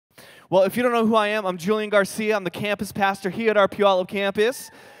Well, if you don't know who I am, I'm Julian Garcia. I'm the campus pastor here at our Puyallup campus.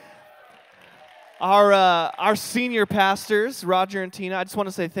 Our senior pastors, Roger and Tina, I just want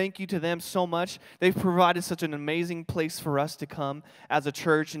to say thank you to them so much. They've provided such an amazing place for us to come as a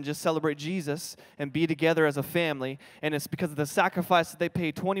church and just celebrate Jesus and be together as a family. And it's because of the sacrifice that they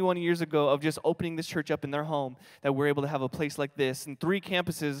paid 21 years ago of just opening this church up in their home that we're able to have a place like this. And 3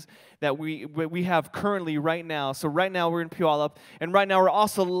 campuses that we have currently right now. So right now we're in Puyallup. And right now we're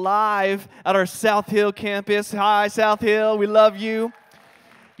also live at our South Hill campus. Hi, South Hill. We love you.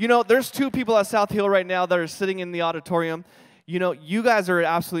 You know, there's 2 people at South Hill right now that are sitting in the auditorium. You know, you guys are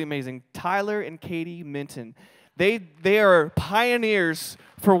absolutely amazing. Tyler and Katie Minton. They are pioneers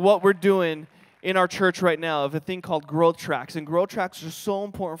for what we're doing in our church right now of a thing called growth tracks. And growth tracks are so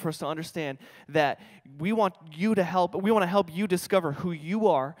important for us to understand that we want to help you discover who you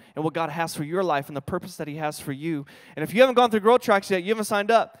are and what God has for your life and the purpose that He has for you. And if you haven't gone through growth tracks yet, you haven't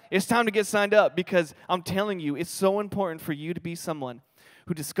signed up, it's time to get signed up because I'm telling you, it's so important for you to be someone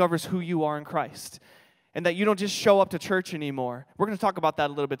who discovers who you are in Christ. And that you don't just show up to church anymore. We're going to talk about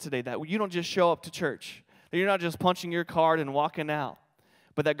that a little bit today, that you don't just show up to church. That you're not just punching your card and walking out.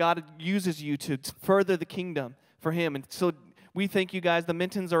 But that God uses you to further the kingdom for Him. And so we thank you guys. The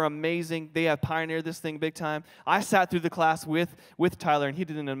Mintons are amazing. They have pioneered this thing big time. I sat through the class with Tyler, and he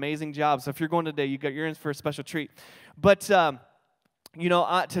did an amazing job. So if you're going today, you're in for a special treat. But you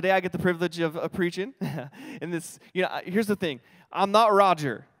know, today I get the privilege of preaching. And this, you know, here's the thing. I'm not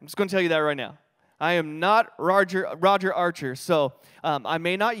Roger. I'm just going to tell you that right now. I am not Roger Archer, so I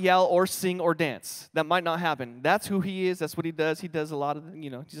may not yell or sing or dance. That might not happen. That's who he is. That's what he does. He does a lot of,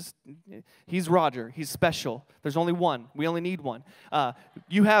 he's Roger. He's special. There's only one. We only need one.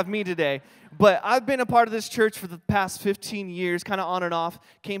 You have me today. But I've been a part of this church for the past 15 years, kind of on and off.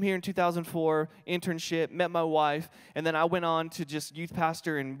 Came here in 2004, internship, met my wife, and then I went on to just youth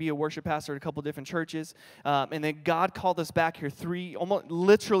pastor and be a worship pastor at a couple different churches. And then God called us back here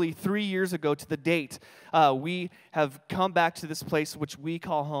literally 3 years ago to the date. We have come back to this place which we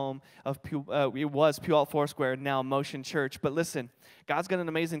call home. It was Puyallup Foursquare, now Motion Church. But listen, God's got an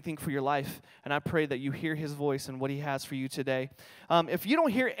amazing thing for your life, and I pray that you hear His voice and what He has for you today. If you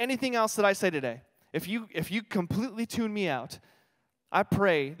don't hear anything else that I say today, if you completely tune me out, I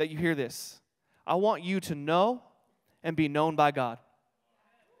pray that you hear this. I want you to know and be known by God.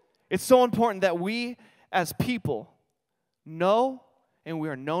 It's so important that we as people know and we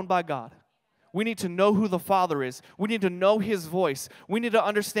are known by God. We need to know who the Father is. We need to know His voice. We need to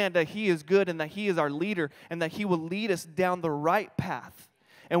understand that He is good and that He is our leader and that He will lead us down the right path.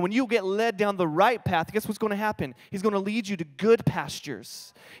 And when you get led down the right path, guess what's going to happen? He's going to lead you to good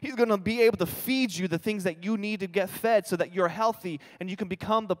pastures. He's going to be able to feed you the things that you need to get fed so that you're healthy and you can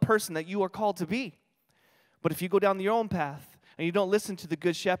become the person that you are called to be. But if you go down your own path and you don't listen to the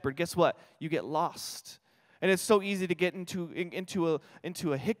good shepherd, guess what? You get lost. And it's so easy to get into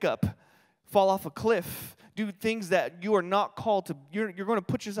a hiccup, fall off a cliff, do things that you are not called to. You're going to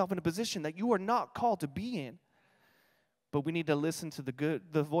put yourself in a position that you are not called to be in. But we need to listen to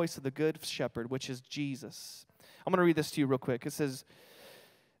the voice of the good shepherd, which is Jesus. I'm going to read this to you real quick. It says,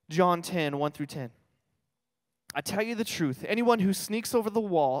 John 10, 1 through 10. I tell you the truth, anyone who sneaks over the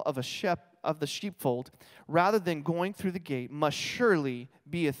wall of the sheepfold rather than going through the gate must surely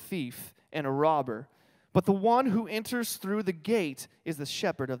be a thief and a robber. But the one who enters through the gate is the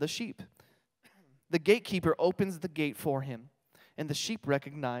shepherd of the sheep. The gatekeeper opens the gate for him, and the sheep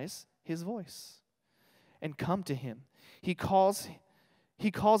recognize his voice and come to him. He calls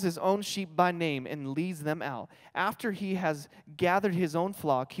his own sheep by name and leads them out. After he has gathered his own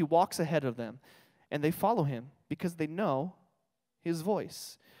flock, he walks ahead of them, and they follow him because they know his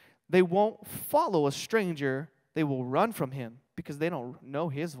voice. They won't follow a stranger. They will run from him because they don't know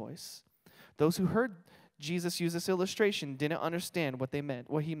his voice. Those who heard Jesus use this illustration didn't understand what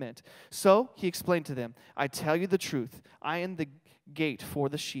he meant. So he explained to them, I tell you the truth. I am the gate for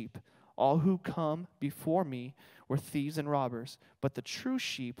the sheep. All who come before me were thieves and robbers, but the true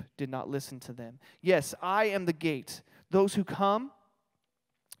sheep did not listen to them. Yes, I am the gate. Those who come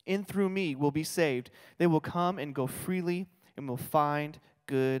in through me will be saved. They will come and go freely and will find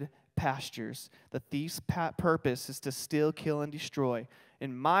good pastures. The thief's purpose is to steal, kill, and destroy.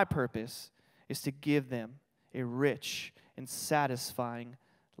 And my purpose is to give them a rich and satisfying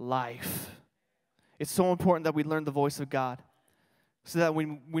life. It's so important that we learn the voice of God so that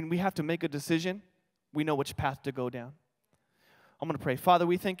when we have to make a decision, we know which path to go down. I'm going to pray. Father,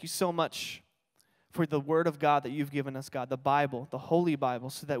 we thank you so much for the word of God that you've given us, God, the Bible, the Holy Bible,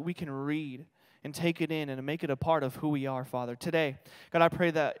 so that we can read and take it in and make it a part of who we are, Father. Today, God, I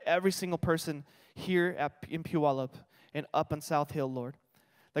pray that every single person here in Puyallup and up on South Hill, Lord,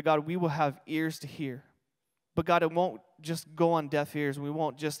 that, God, we will have ears to hear. But, God, it won't just go on deaf ears. We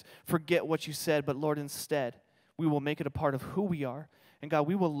won't just forget what you said, but, Lord, instead, we will make it a part of who we are. And, God,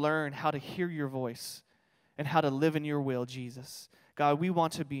 we will learn how to hear your voice and how to live in your will, Jesus. God, we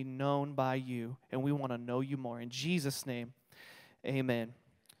want to be known by you, and we want to know you more. In Jesus' name, amen.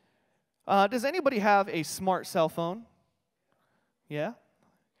 Does anybody have a smart cell phone? Yeah?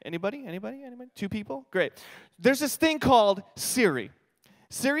 Anybody? 2 people? Great. There's this thing called Siri.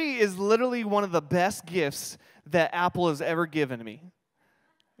 Siri is literally one of the best gifts that Apple has ever given me.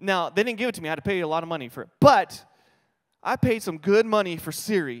 Now, they didn't give it to me. I had to pay a lot of money for it. But I paid some good money for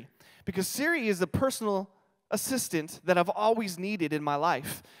Siri because Siri is the personal assistant that I've always needed in my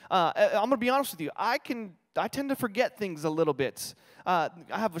life. I'm going to be honest with you. I tend to forget things a little bit. I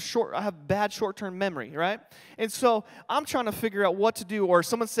have bad short-term memory, right? And so I'm trying to figure out what to do, or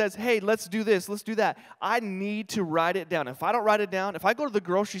someone says, hey, let's do this, let's do that. I need to write it down. If I don't write it down, if I go to the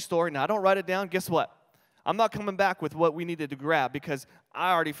grocery store and I don't write it down, guess what? I'm not coming back with what we needed to grab because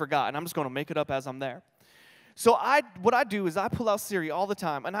I already forgot, and I'm just going to make it up as I'm there. So what I do is I pull out Siri all the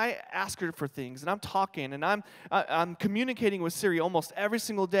time, and I ask her for things, and I'm talking, and I'm communicating with Siri almost every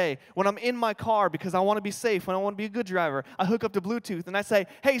single day. When I'm in my car because I want to be safe, when I want to be a good driver, I hook up to Bluetooth, and I say,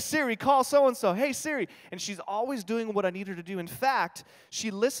 hey, Siri, call so-and-so. Hey, Siri. And she's always doing what I need her to do. In fact, she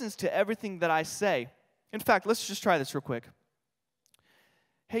listens to everything that I say. In fact, let's just try this real quick.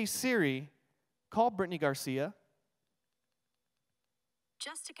 Hey, Siri, call Brittany Garcia.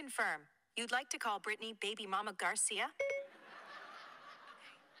 Just to confirm, you'd like to call Brittany Baby Mama Garcia?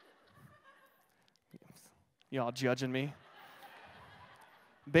 Y'all judging me?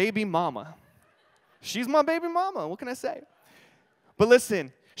 Baby mama. She's my baby mama. What can I say? But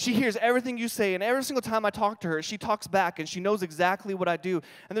listen, she hears everything you say, and every single time I talk to her, she talks back, and she knows exactly what I do.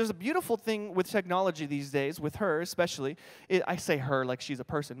 And there's a beautiful thing with technology these days, with her especially. I say her like she's a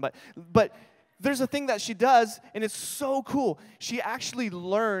person, but there's a thing that she does, and it's so cool. She actually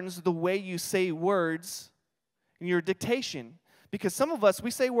learns the way you say words in your dictation. Because some of us, we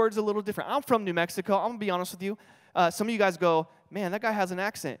say words a little different. I'm from New Mexico. I'm going to be honest with you. Some of you guys go, man, that guy has an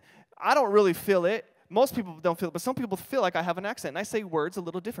accent. I don't really feel it. Most people don't feel it, but some people feel like I have an accent. And I say words a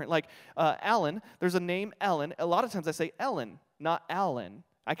little different. Like Alan, there's a name Ellen. A lot of times I say Ellen, not Alan.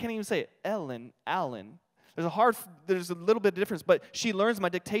 I can't even say it. Ellen, Alan. There's a little bit of difference, but she learns my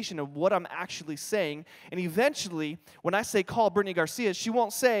dictation of what I'm actually saying. And eventually, when I say call Brittany Garcia, she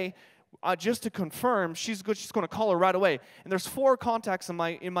won't say, just to confirm, she's going to call her right away. And there's 4 contacts in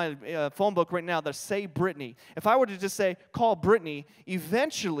my phone book right now that say Brittany. If I were to just say call Brittany,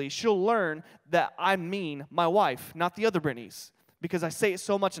 eventually she'll learn that I mean my wife, not the other Brittany's. Because I say it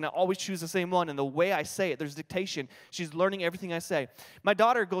so much, and I always choose the same one. And the way I say it, there's dictation. She's learning everything I say. My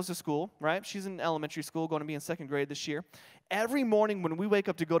daughter goes to school, right? She's in elementary school, going to be in 2nd grade this year. Every morning when we wake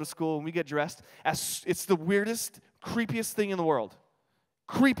up to go to school and we get dressed, it's the weirdest, creepiest thing in the world.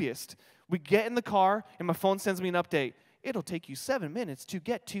 Creepiest. We get in the car, and my phone sends me an update. It'll take you 7 minutes to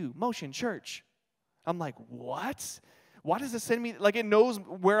get to Motion Church. I'm like, what? Why does it send me? Like, it knows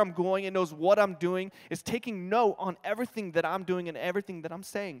where I'm going. It knows what I'm doing. It's taking note on everything that I'm doing and everything that I'm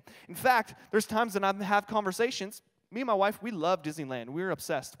saying. In fact, there's times that I have conversations. Me and my wife, we love Disneyland. We're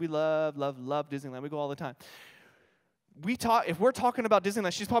obsessed. We love Disneyland. We go all the time. If we're talking about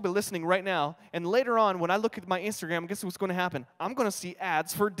Disneyland, she's probably listening right now. And later on, when I look at my Instagram, guess what's going to happen? I'm going to see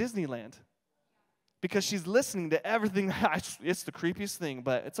ads for Disneyland. Because she's listening to everything. It's the creepiest thing,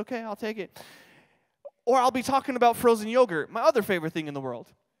 but it's okay. I'll take it. Or I'll be talking about frozen yogurt, my other favorite thing in the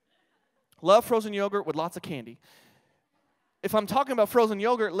world. Love frozen yogurt with lots of candy. If I'm talking about frozen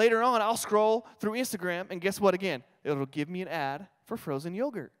yogurt, later on I'll scroll through Instagram, and guess what again? It'll give me an ad for frozen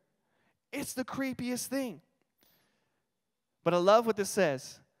yogurt. It's the creepiest thing. But I love what this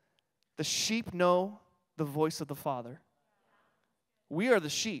says. The sheep know the voice of the Father. We are the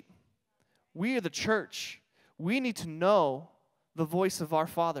sheep. We are the church. We need to know the voice of our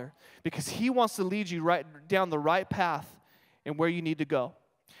Father, because He wants to lead you right down the right path and where you need to go.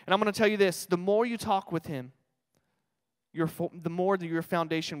 And I'm going to tell you this, the more you talk with Him, the more that your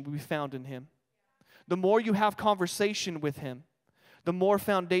foundation will be found in Him. The more you have conversation with Him, the more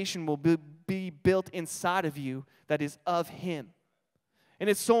foundation will be built inside of you that is of Him. And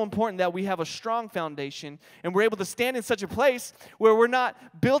it's so important that we have a strong foundation and we're able to stand in such a place where we're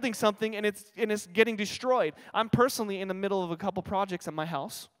not building something and it's getting destroyed. I'm personally in the middle of a couple projects at my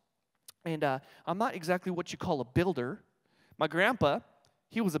house. And I'm not exactly what you call a builder. My grandpa,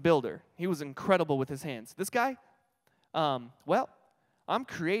 he was a builder. He was incredible with his hands. This guy, well, I'm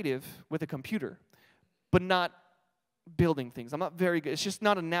creative with a computer, but not building things. I'm not very good. It's just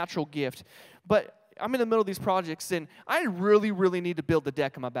not a natural gift. But I'm in the middle of these projects, and I really, really need to build the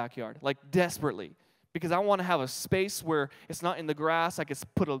deck in my backyard, like desperately, because I want to have a space where it's not in the grass. I can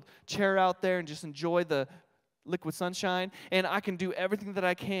put a chair out there and just enjoy the liquid sunshine, and I can do everything that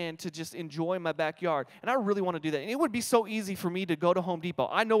I can to just enjoy my backyard. And I really want to do that. And it would be so easy for me to go to Home Depot.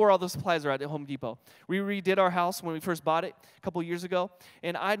 I know where all the supplies are at Home Depot. We redid our house when we first bought it a couple years ago,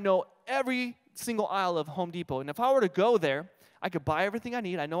 and I know every single aisle of Home Depot. And if I were to go there, I could buy everything I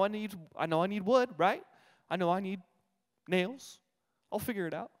need. I know I need wood, right? I know I need nails. I'll figure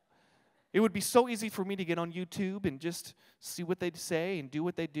it out. It would be so easy for me to get on YouTube and just see what they say and do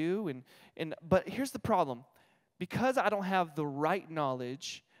what they do. But here's the problem. Because I don't have the right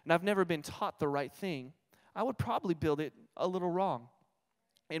knowledge and I've never been taught the right thing, I would probably build it a little wrong.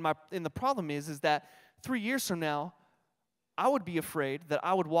 And the problem is that 3 years from now, I would be afraid that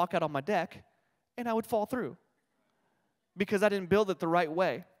I would walk out on my deck and I would fall through because I didn't build it the right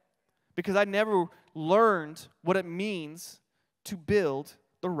way, because I never learned what it means to build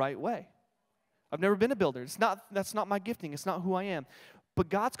the right way. I've never been a builder. That's not my gifting. It's not who I am. But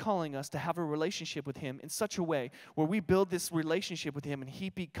God's calling us to have a relationship with Him in such a way where we build this relationship with Him and He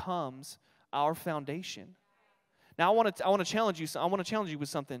becomes our foundation. Now, I want to challenge you. I want to challenge you with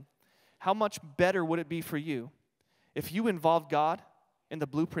something. How much better would it be for you if you involved God in the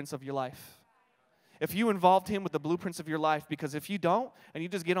blueprints of your life? If you involved Him with the blueprints of your life, because if you don't and you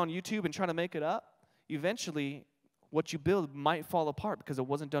just get on YouTube and try to make it up, eventually what you build might fall apart because it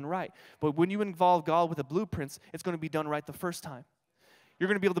wasn't done right. But when you involve God with the blueprints, it's going to be done right the first time. You're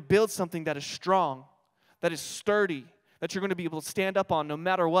going to be able to build something that is strong, that is sturdy, that you're going to be able to stand up on no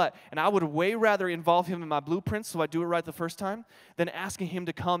matter what. And I would way rather involve Him in my blueprints so I do it right the first time than asking Him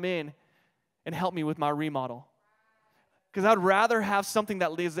to come in and help me with my remodel. Because I'd rather have something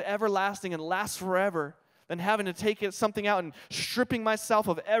that is everlasting and lasts forever than having to take something out and stripping myself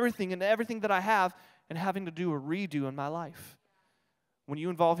of everything and everything that I have and having to do a redo in my life. When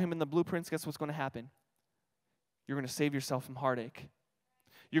you involve Him in the blueprints, guess what's going to happen? You're going to save yourself from heartache.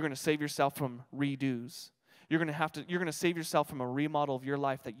 You're going to save yourself from redos. You're going to save yourself from a remodel of your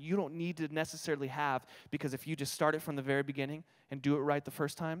life that you don't need to necessarily have, because if you just start it from the very beginning and do it right the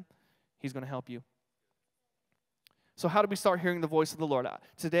first time, He's going to help you. So how do we start hearing the voice of the Lord?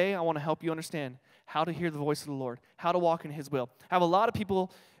 Today, I want to help you understand how to hear the voice of the Lord, how to walk in His will. I have a lot of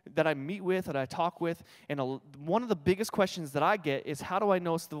people that I meet with, that I talk with, and one of the biggest questions that I get is, how do I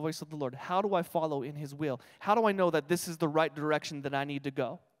know it's the voice of the Lord? How do I follow in His will? How do I know that this is the right direction that I need to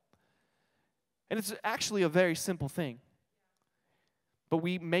go? And it's actually a very simple thing. But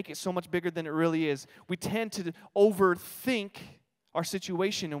we make it so much bigger than it really is. We tend to overthink our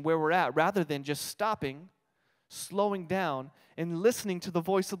situation and where we're at rather than just stopping, slowing down, and listening to the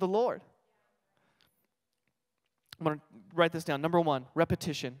voice of the Lord. I'm going to write this down. Number 1,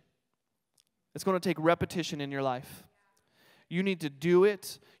 repetition. It's going to take repetition in your life. You need to do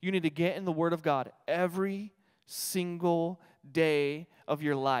it. You need to get in the Word of God every single day of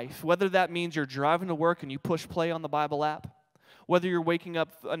your life. Whether that means you're driving to work and you push play on the Bible app, whether you're waking up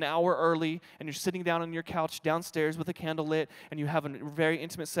an hour early and you're sitting down on your couch downstairs with a candle lit and you have a very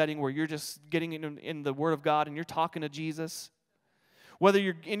intimate setting where you're just getting in the Word of God and you're talking to Jesus, whether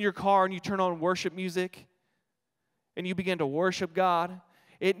you're in your car and you turn on worship music and you begin to worship God,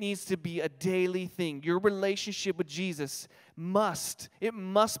 it needs to be a daily thing. Your relationship with Jesus must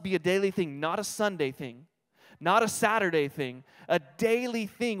be a daily thing, not a Sunday thing, not a Saturday thing, a daily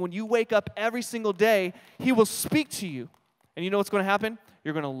thing. When you wake up every single day, He will speak to you. And you know what's going to happen?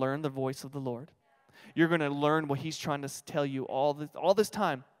 You're going to learn the voice of the Lord. You're going to learn what He's trying to tell you all this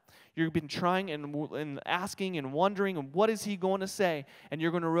time. You've been trying and asking and wondering, and what is He going to say? And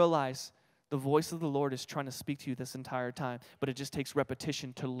you're going to realize the voice of the Lord is trying to speak to you this entire time, but it just takes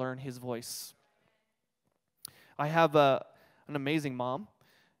repetition to learn His voice. I have an amazing mom,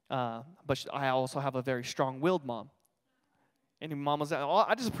 but I also have a very strong-willed mom. Any mamas?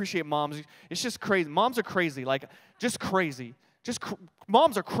 I just appreciate moms. It's just crazy. Moms are crazy, like just crazy.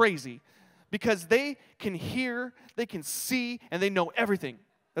 Moms are crazy because they can hear, they can see, and they know everything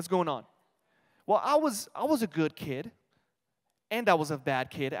that's going on. Well, I was a good kid. And I was a bad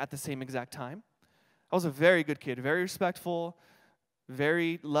kid at the same exact time. I was a very good kid, very respectful,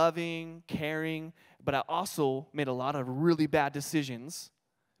 very loving, caring, but I also made a lot of really bad decisions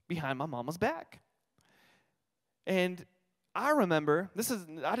behind my mama's back. And I remember,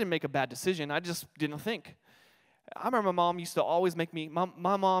 I didn't make a bad decision, I just didn't think. I remember my mom used to always make me,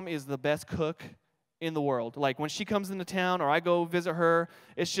 my mom is the best cook in the world. Like when she comes into town or I go visit her,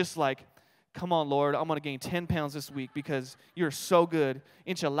 it's just like, come on, Lord, I'm going to gain 10 pounds this week because you're so good.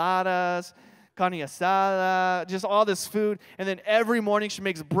 Enchiladas, carne asada, just all this food. And then every morning she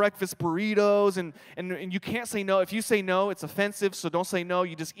makes breakfast burritos, and you can't say no. If you say no, it's offensive, so don't say no.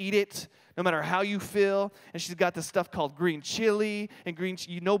 You just eat it, no matter how you feel. And she's got this stuff called green chili, and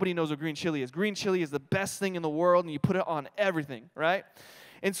nobody knows what green chili is. Green chili is the best thing in the world, and you put it on everything, right?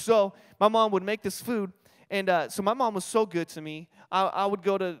 And so my mom would make this food, and so my mom was so good to me. I would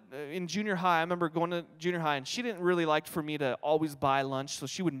go to, in junior high, I remember going to junior high, and she didn't really like for me to always buy lunch, so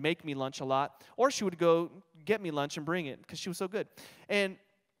she would make me lunch a lot, or she would go get me lunch and bring it, because she was so good. And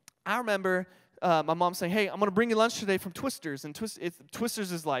I remember my mom saying, hey, I'm going to bring you lunch today from Twister's, and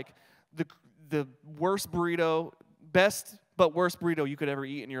Twister's is like the worst burrito, best but worst burrito you could ever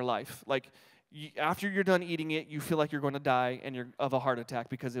eat in your life. Like, after you're done eating it, you feel like you're going to die and you're of a heart attack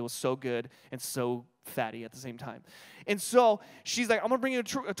because it was so good and so fatty at the same time. And so she's like, I'm going to bring you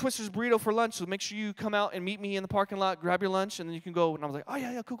a Twister's burrito for lunch, so make sure you come out and meet me in the parking lot, grab your lunch, and then you can go. And I was like, oh,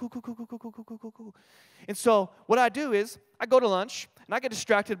 yeah, cool. And so what I do is I go to lunch, and I get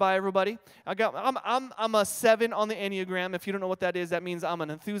distracted by everybody. I'm a 7 on the Enneagram. If you don't know what that is, that means I'm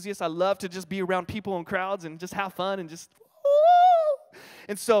an enthusiast. I love to just be around people and crowds and just have fun and just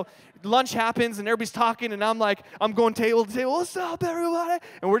And so lunch happens, and everybody's talking, and I'm going table to table, what's up, everybody?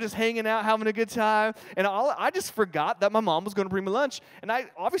 And we're just hanging out, having a good time. And I just forgot that my mom was going to bring me lunch. And I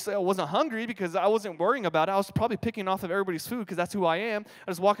wasn't hungry because I wasn't worrying about it. I was probably picking off of everybody's food because that's who I am.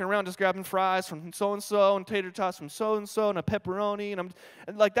 I was walking around just grabbing fries from so-and-so and tater tots from so-and-so and a pepperoni. And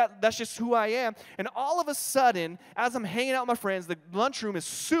I'm like, that's just who I am. And all of a sudden, as I'm hanging out with my friends, the lunchroom is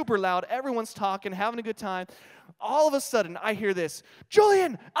super loud. Everyone's talking, having a good time. All of a sudden, I hear this,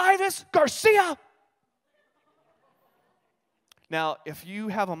 Julian Garcia. Now, if you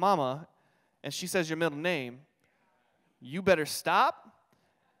have a mama and she says your middle name, you better stop,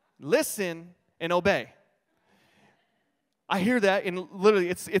 listen, and obey. I hear that, and literally,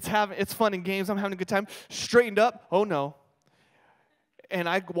 it's fun and games. I'm having a good time. Straightened up, oh no. And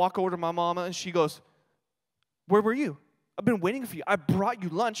I walk over to my mama, and she goes, where were you? I've been waiting for you. I brought you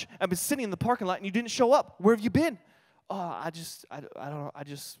lunch. I've been sitting in the parking lot, and you didn't show up. Where have you been? Oh, I don't know. I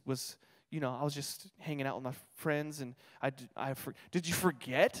just was, I was just hanging out with my friends, and did you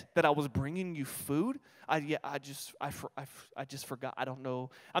forget that I was bringing you food? I just forgot. I don't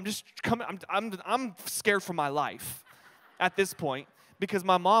know. I'm just coming. I'm scared for my life at this point because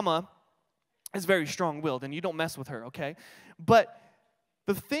my mama is very strong-willed, and you don't mess with her, okay? But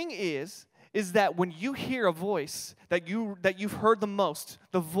the thing is that when you hear a voice that you've heard the most,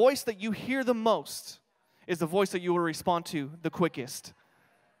 the voice that you hear the most is the voice that you will respond to the quickest.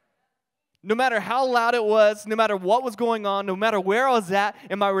 No matter how loud it was, no matter what was going on, no matter where I was at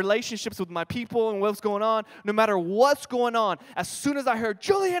in my relationships with my people and what's going on, no matter what's going on, as soon as I heard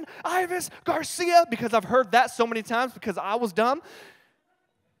Julian Garcia, because I've heard that so many times because I was dumb,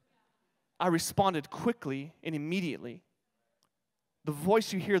 I responded quickly and immediately. The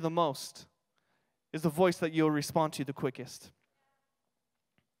voice you hear the most is the voice that you'll respond to the quickest.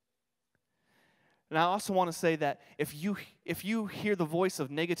 And I also want to say that if you hear the voice of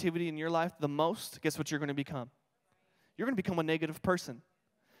negativity in your life the most, guess what you're going to become? You're going to become a negative person.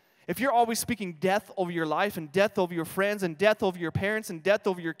 If you're always speaking death over your life and death over your friends and death over your parents and death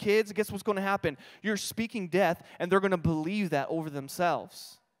over your kids, guess what's going to happen? You're speaking death, and they're going to believe that over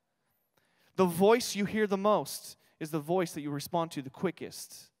themselves. The voice you hear the most is the voice that you respond to the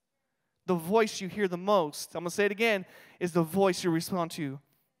quickest. The voice you hear the most, I'm going to say it again, is the voice you respond to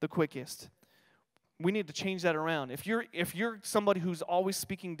the quickest. We need to change that around. If you're somebody who's always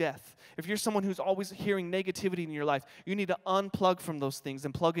speaking death, if you're someone who's always hearing negativity in your life, you need to unplug from those things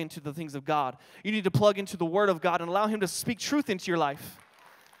and plug into the things of God. You need to plug into the Word of God and allow Him to speak truth into your life.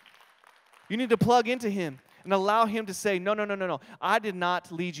 You need to plug into Him and allow Him to say, no. I did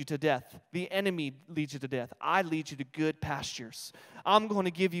not lead you to death. The enemy leads you to death. I lead you to good pastures. I'm going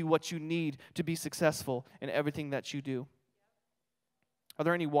to give you what you need to be successful in everything that you do. Are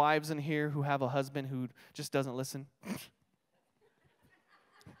there any wives in here who have a husband who just doesn't listen?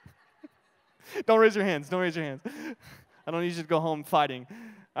 Don't raise your hands. Don't raise your hands. I don't need you to go home fighting.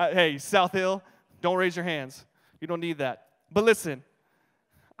 Hey, South Hill, don't raise your hands. You don't need that. But listen,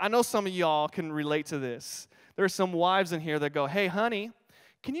 I know some of y'all can relate to this. There are some wives in here that go, hey, honey,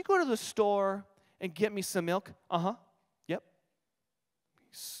 can you go to the store and get me some milk? Uh-huh. Yep.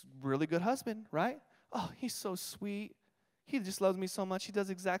 He's a really good husband, right? Oh, he's so sweet. He just loves me so much. He does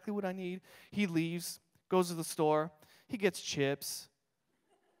exactly what I need. He leaves, goes to the store. He gets chips.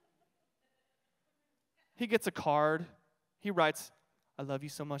 He gets a card. He writes, I love you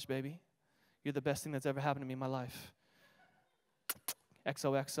so much, baby. You're the best thing that's ever happened to me in my life.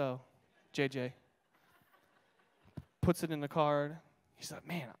 XOXO, JJ. Puts it in the card. He's like,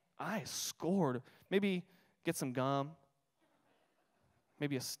 man, I scored. Maybe get some gum,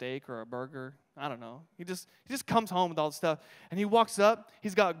 maybe a steak or a burger. I don't know. He just comes home with all the stuff. And he walks up.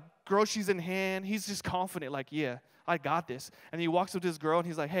 He's got groceries in hand. He's just confident, like, yeah, I got this. And he walks up to this girl, and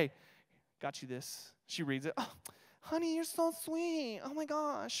he's like, hey, got you this. She reads it. Oh, honey, you're so sweet. Oh, my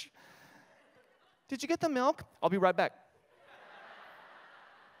gosh. Did you get the milk? I'll be right back.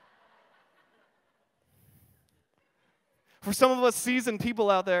 For some of us seasoned people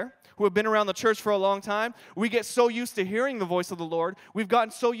out there who have been around the church for a long time, we get so used to hearing the voice of the Lord. We've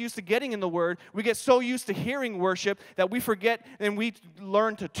gotten so used to getting in the Word. We get so used to hearing worship that we forget and we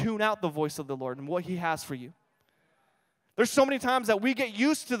learn to tune out the voice of the Lord and what He has for you. There's so many times that we get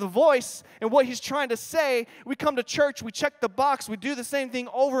used to the voice and what He's trying to say. We come to church, we check the box, we do the same thing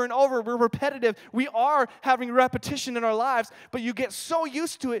over and over. We're repetitive. We are having repetition in our lives, but you get so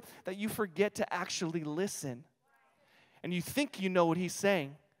used to it that you forget to actually listen. And you think you know what He's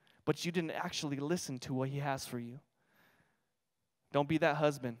saying, but you didn't actually listen to what He has for you. Don't be that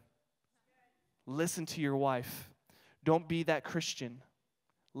husband. Listen to your wife. Don't be that Christian.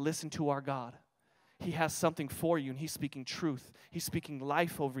 Listen to our God. He has something for you, and He's speaking truth. He's speaking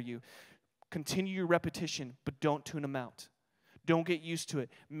life over you. Continue your repetition, but don't tune Him out. Don't get used to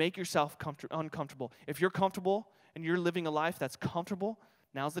it. Make yourself uncomfortable. If you're comfortable and you're living a life that's comfortable,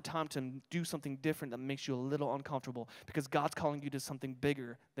 now's the time to do something different that makes you a little uncomfortable, because God's calling you to something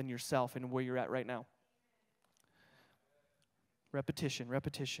bigger than yourself and where you're at right now. Repetition,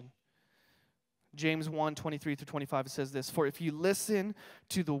 repetition. James 1:23-25 says this, for if you listen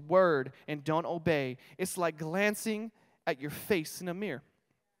to the word and don't obey, it's like glancing at your face in a mirror.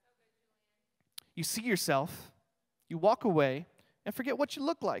 You see yourself, you walk away, and forget what you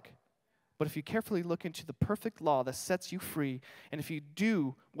look like. But if you carefully look into the perfect law that sets you free, and if you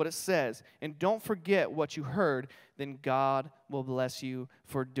do what it says, and don't forget what you heard, then God will bless you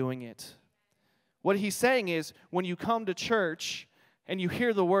for doing it. What he's saying is, when you come to church and you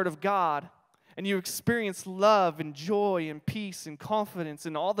hear the word of God, and you experience love and joy and peace and confidence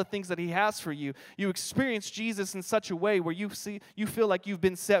and all the things that He has for you, you experience Jesus in such a way where you feel like you've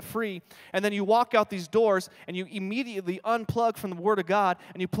been set free, and then you walk out these doors and you immediately unplug from the Word of God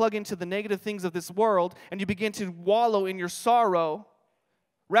and you plug into the negative things of this world, and you begin to wallow in your sorrow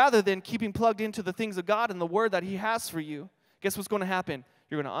rather than keeping plugged into the things of God and the Word that He has for you. Guess what's going to happen?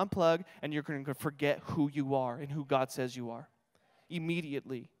 You're going to unplug and you're going to forget who you are and who God says you are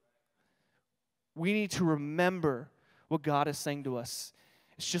immediately. We need to remember what God is saying to us.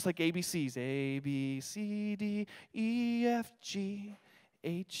 It's just like ABCs. A, B, C, D, E, F, G,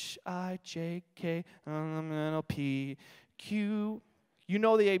 H, I, J, K, L, P, Q. You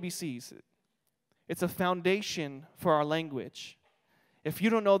know the ABCs. It's a foundation for our language. If you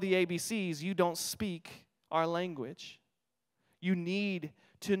don't know the ABCs, you don't speak our language. You need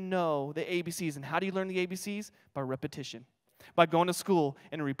to know the ABCs. And how do you learn the ABCs? By repetition. By going to school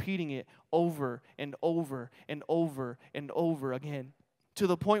and repeating it over and over and over and over again. To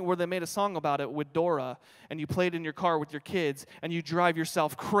the point where they made a song about it with Dora, and you play it in your car with your kids, and you drive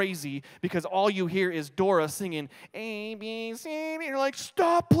yourself crazy because all you hear is Dora singing A, B, C, and you're like,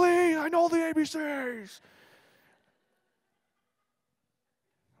 stop playing, I know the ABCs.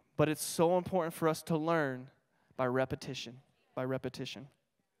 But it's so important for us to learn by repetition, by repetition.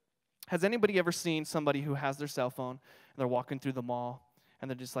 Has anybody ever seen somebody who has their cell phone and they're walking through the mall and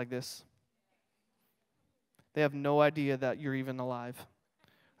they're just like this? They have no idea that you're even alive.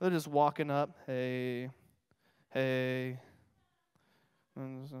 They're just walking up, hey,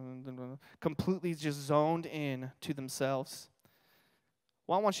 completely just zoned in to themselves.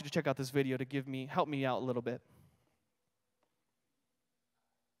 Well, I want you to check out this video to help me out a little bit.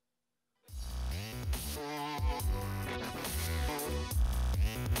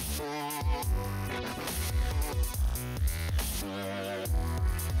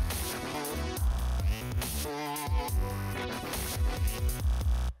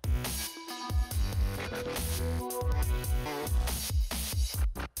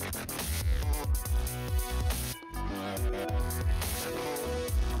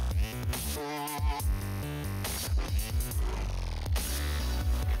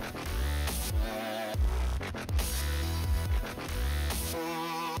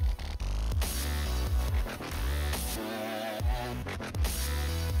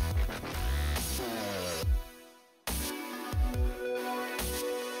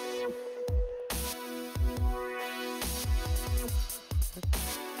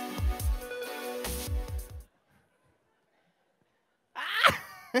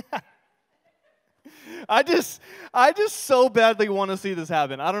 I just so badly want to see this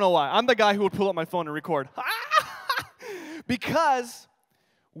happen. I don't know why. I'm the guy who would pull up my phone and record. Because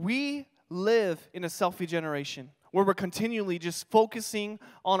We live in a selfie generation where we're continually just focusing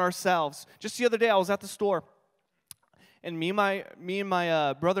on ourselves. Just the other day, I was at the store, and me and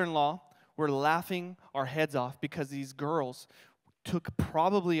my brother-in-law were laughing our heads off because these girls took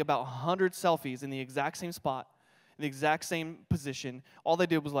probably about 100 selfies in the exact same spot, in the exact same position. All they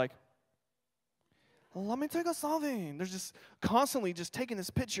did was like, let me take a selfie. They're just constantly just taking this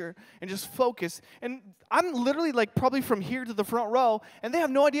picture and just focus. And I'm literally like probably from here to the front row, and they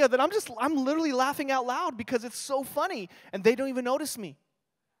have no idea that I'm literally laughing out loud because it's so funny, and they don't even notice me.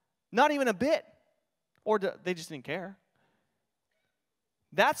 Not even a bit. Or they just didn't care.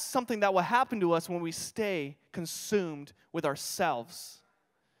 That's something that will happen to us when we stay consumed with ourselves.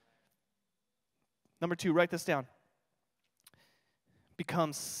 Number 2, write this down.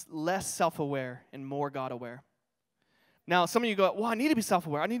 Become less self-aware and more God-aware. Now, some of you go, well, I need to be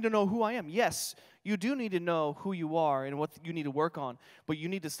self-aware. I need to know who I am. Yes, you do need to know who you are and what you need to work on, but you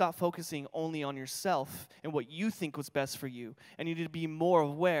need to stop focusing only on yourself and what you think was best for you, and you need to be more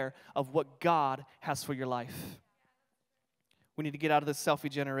aware of what God has for your life. We need to get out of this selfie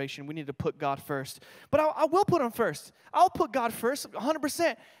generation. We need to put God first. But I will put Him first. I'll put God first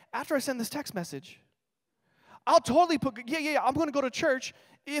 100% after I send this text message. I'll totally put, I'm going to go to church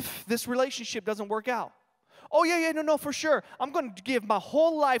if this relationship doesn't work out. Oh, no, for sure. I'm going to give my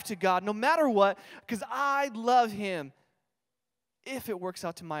whole life to God no matter what because I love Him if it works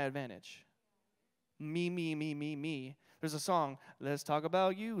out to my advantage. Me. There's a song, let's talk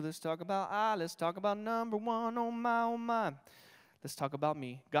about you, let's talk about I, let's talk about number one, oh my. Let's talk about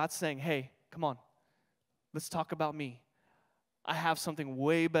me. God's saying, hey, come on, let's talk about me. I have something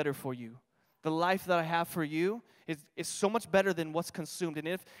way better for you. The life that I have for you is so much better than what's consumed. And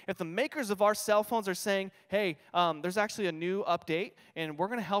if the makers of our cell phones are saying, hey, there's actually a new update, and we're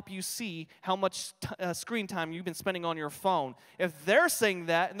going to help you see how much screen time you've been spending on your phone. If they're saying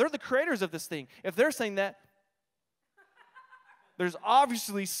that, and they're the creators of this thing, if they're saying that, there's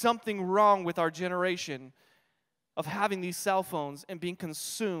obviously something wrong with our generation of having these cell phones and being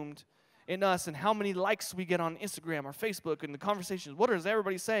consumed in us and how many likes we get on Instagram or Facebook and the conversations. What is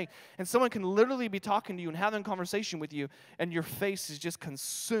everybody saying? And someone can literally be talking to you and having a conversation with you, and your face is just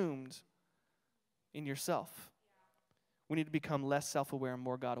consumed in yourself. We need to become less self-aware and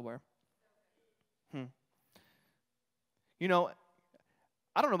more God-aware. You know,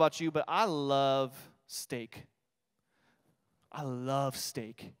 I don't know about you, but I love steak. I love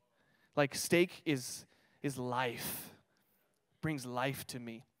steak. Like, steak is life. Brings life to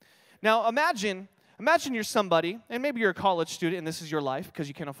me. Now, imagine you're somebody, and maybe you're a college student, and this is your life because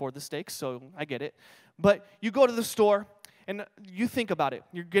you can't afford the steak, so I get it. But you go to the store, and you think about it.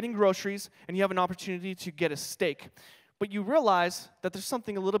 You're getting groceries, and you have an opportunity to get a steak. But you realize that there's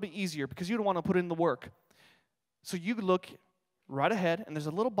something a little bit easier because you don't want to put in the work. So you look right ahead, and there's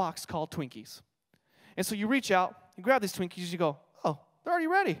a little box called Twinkies. And so you reach out, you grab these Twinkies, you go, oh, they're already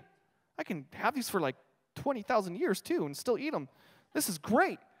ready. I can have these for like 20,000 years, too, and still eat them. This is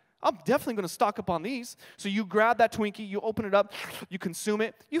great. I'm definitely going to stock up on these. So you grab that Twinkie, you open it up, you consume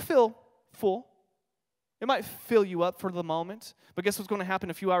it. You feel full. It might fill you up for the moment, but guess what's going to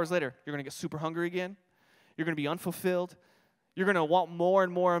happen a few hours later? You're going to get super hungry again. You're going to be unfulfilled. You're going to want more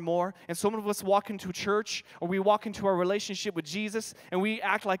and more and more. And some of us walk into church or we walk into our relationship with Jesus and we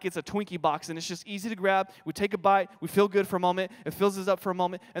act like it's a Twinkie box and it's just easy to grab. We take a bite. We feel good for a moment. It fills us up for a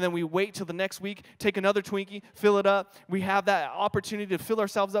moment. And then we wait till the next week, take another Twinkie, fill it up. We have that opportunity to fill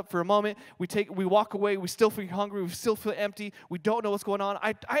ourselves up for a moment. We walk away. We still feel hungry. We still feel empty. We don't know what's going on.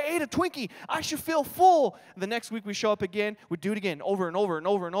 I ate a Twinkie. I should feel full. The next week we show up again. We do it again over and over and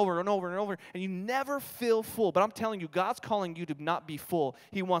over and over and over and over. And you never feel full. But I'm telling you, God's calling you to not be full.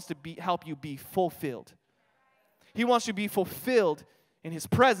 He wants to help you be fulfilled. He wants you to be fulfilled in His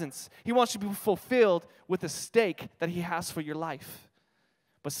presence. He wants you to be fulfilled with the steak that He has for your life.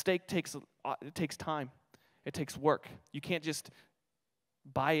 But steak takes time. It takes work. You can't just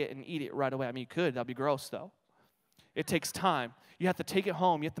buy it and eat it right away. I mean, you could. That'd be gross, though. It takes time. You have to take it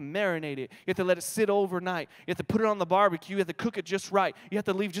home. You have to marinate it. You have to let it sit overnight. You have to put it on the barbecue. You have to cook it just right. You have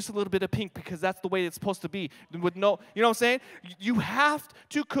to leave just a little bit of pink because that's the way it's supposed to be. With no, you know what I'm saying? You have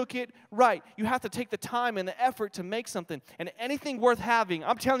to cook it right. You have to take the time and the effort to make something. And anything worth having,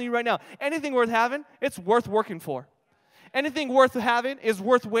 I'm telling you right now, anything worth having, it's worth working for. Anything worth having is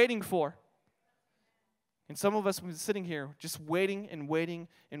worth waiting for. And some of us have been sitting here just waiting and waiting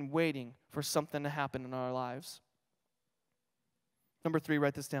and waiting for something to happen in our lives. Number 3,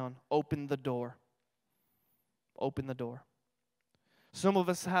 write this down. Open the door. Open the door. Some of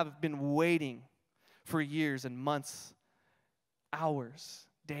us have been waiting for years and months, hours,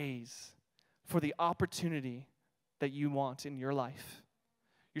 days, for the opportunity that you want in your life.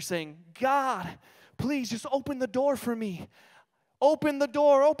 You're saying, God, please just open the door for me. Open the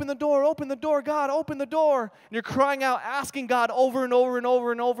door, open the door, open the door, God, open the door. And you're crying out, asking God over and over and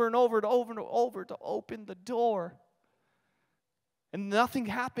over and over and over and over and over to open the door. And nothing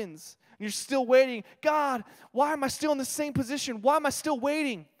happens. And you're still waiting. God, why am I still in the same position? Why am I still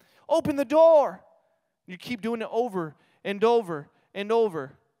waiting? Open the door. You keep doing it over and over and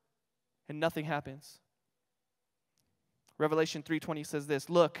over. And nothing happens. Revelation 3:20 says this,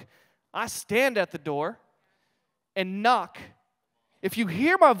 look, I stand at the door and knock. If you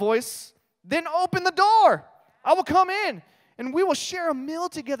hear my voice, then open the door. I will come in, and we will share a meal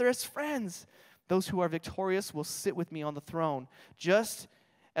together as friends. Those who are victorious will sit with me on the throne, just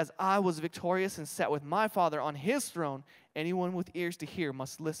as I was victorious and sat with my Father on his throne. Anyone with ears to hear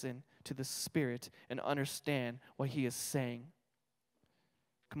must listen to the Spirit and understand what he is saying.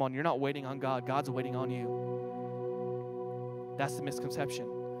 Come on, you're not waiting on God. God's waiting on you. That's the misconception.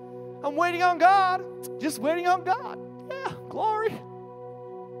 I'm waiting on God. Just waiting on God. Yeah, glory.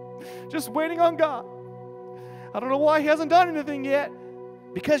 Just waiting on God. I don't know why he hasn't done anything yet.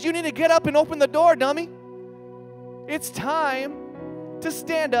 Because you need to get up and open the door, dummy. It's time to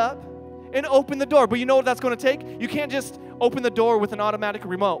stand up and open the door. But you know what that's going to take? You can't just open the door with an automatic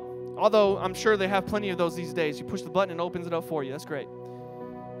remote. Although I'm sure they have plenty of those these days. You push the button and it opens it up for you. That's great.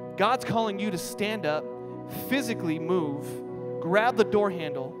 God's calling you to stand up, physically move, grab the door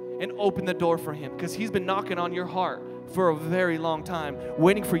handle, and open the door for him. Because he's been knocking on your heart for a very long time,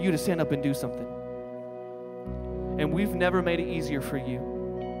 waiting for you to stand up and do something. And we've never made it easier for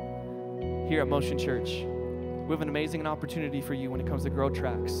you here at Motion Church. We have an amazing opportunity for you when it comes to Grow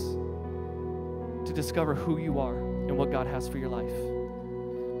Tracks to discover who you are and what God has for your life.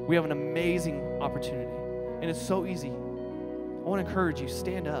 We have an amazing opportunity, and it's so easy. I want to encourage you,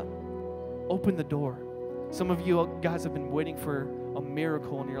 stand up, open the door. Some of you guys have been waiting for a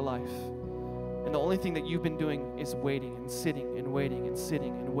miracle in your life. And the only thing that you've been doing is waiting and sitting and waiting and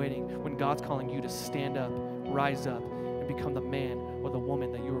sitting and waiting when God's calling you to stand up, rise up, and become the man or the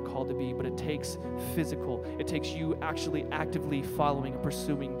woman that you were called to be. But it takes physical. It takes you actually actively following and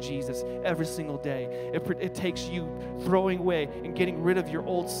pursuing Jesus every single day. It takes you throwing away and getting rid of your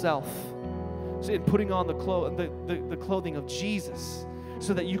old self and putting on the clothing of Jesus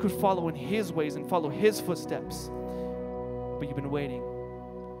so that you could follow in his ways and follow his footsteps. But you've been waiting.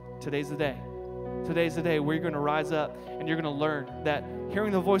 Today's the day. Today's the day where you're going to rise up and you're going to learn that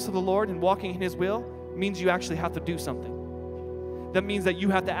hearing the voice of the Lord and walking in his will means you actually have to do something. That means that you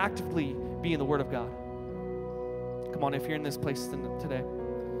have to actively be in the Word of God. Come on, if you're in this place today,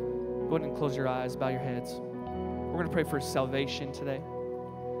 go ahead and close your eyes, bow your heads. We're going to pray for salvation today.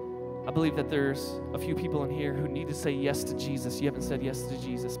 I believe that there's a few people in here who need to say yes to Jesus. You haven't said yes to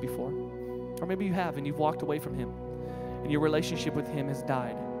Jesus before. Or maybe you have and you've walked away from him and your relationship with him has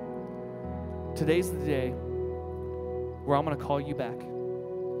died. Today's the day where I'm going to call you back.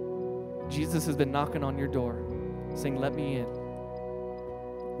 Jesus has been knocking on your door saying, let me in.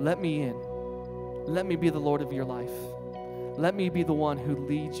 Let me in. Let me be the Lord of your life. Let me be the one who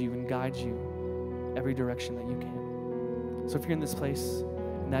leads you and guides you every direction that you can. So if you're in this place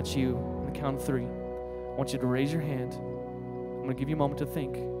and that's you, on the count of 3, I want you to raise your hand. I'm going to give you a moment to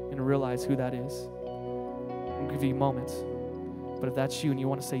think and realize who that is. I'm going to give you a moment. But if that's you and you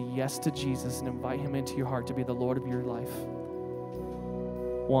want to say yes to Jesus and invite him into your heart to be the Lord of your life,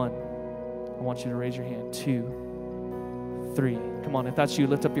 1, I want you to raise your hand. 2, 3. Come on, if that's you,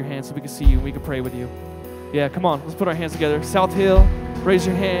 lift up your hand so we can see you and we can pray with you. Yeah, come on, let's put our hands together. South Hill, raise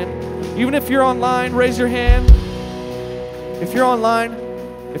your hand. Even if you're online, raise your hand. If you're online,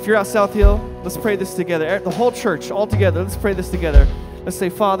 if you're at South Hill, let's pray this together. The whole church, all together, let's pray this together. Let's say,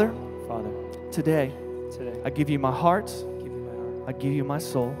 Father, today, I give you my heart. I give you my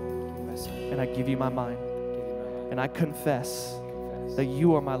soul, and I give you my mind. And I confess that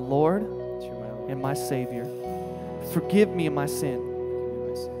you are my Lord and my Savior. Forgive me of my sin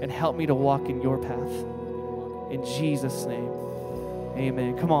and help me to walk in your path. In Jesus' name,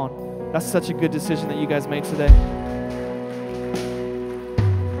 amen. Come on. That's such a good decision that you guys made today.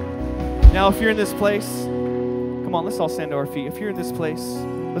 Now, if you're in this place, come on, let's all stand to our feet. If you're in this place,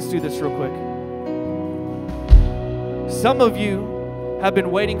 let's do this real quick. Some of you have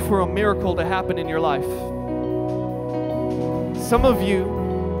been waiting for a miracle to happen in your life. Some of you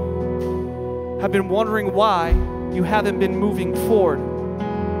have been wondering why you haven't been moving forward.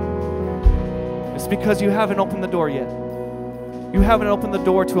 It's because you haven't opened the door yet. You haven't opened the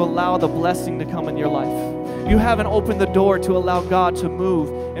door to allow the blessing to come in your life. You haven't opened the door to allow God to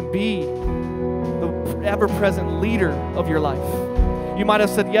move and be the ever-present leader of your life. You might have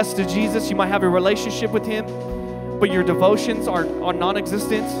said yes to Jesus. You might have a relationship with him. but your devotions are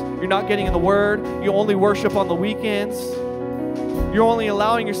non-existent. You're not getting in the Word. You only worship on the weekends. You're only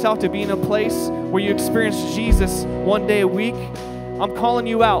allowing yourself to be in a place where you experience Jesus one day a week. I'm calling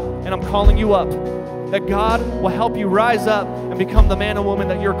you out and I'm calling you up. That God will help you rise up and become the man and woman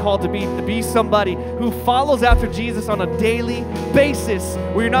that you're called to be somebody who follows after Jesus on a daily basis,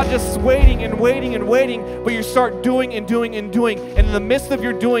 where you're not just waiting and waiting and waiting, but you start doing and doing and doing. And in the midst of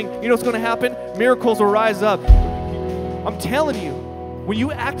your doing, you know what's going to happen? Miracles will rise up. I'm telling you, when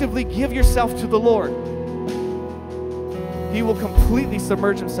you actively give yourself to the Lord, He will completely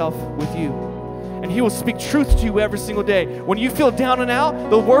submerge Himself with you. And He will speak truth to you every single day. When you feel down and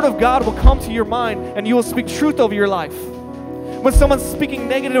out, the Word of God will come to your mind and you will speak truth over your life. When someone's speaking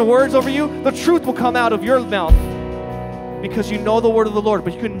negative words over you, the truth will come out of your mouth because you know the Word of the Lord.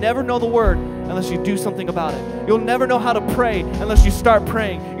 But you can never know the Word unless you do something about it. You'll never know how to pray unless you start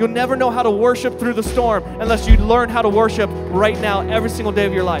praying. You'll never know how to worship through the storm unless you learn how to worship right now every single day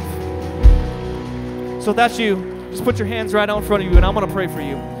of your life. So if that's you, just put your hands right out in front of you and I'm going to pray for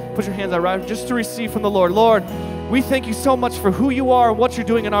you. Put your hands out right just to receive from the Lord. Lord, we thank you so much for who you are and what you're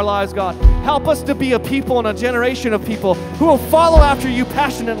doing in our lives, God. Help us to be a people and a generation of people who will follow after you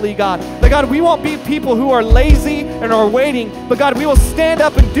passionately, God. That, God, we won't be people who are lazy and are waiting, but, God, we will stand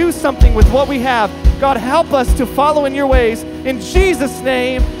up and do something with what we have. God, help us to follow in your ways. In Jesus'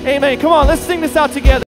 name, amen. Come on, let's sing this out together.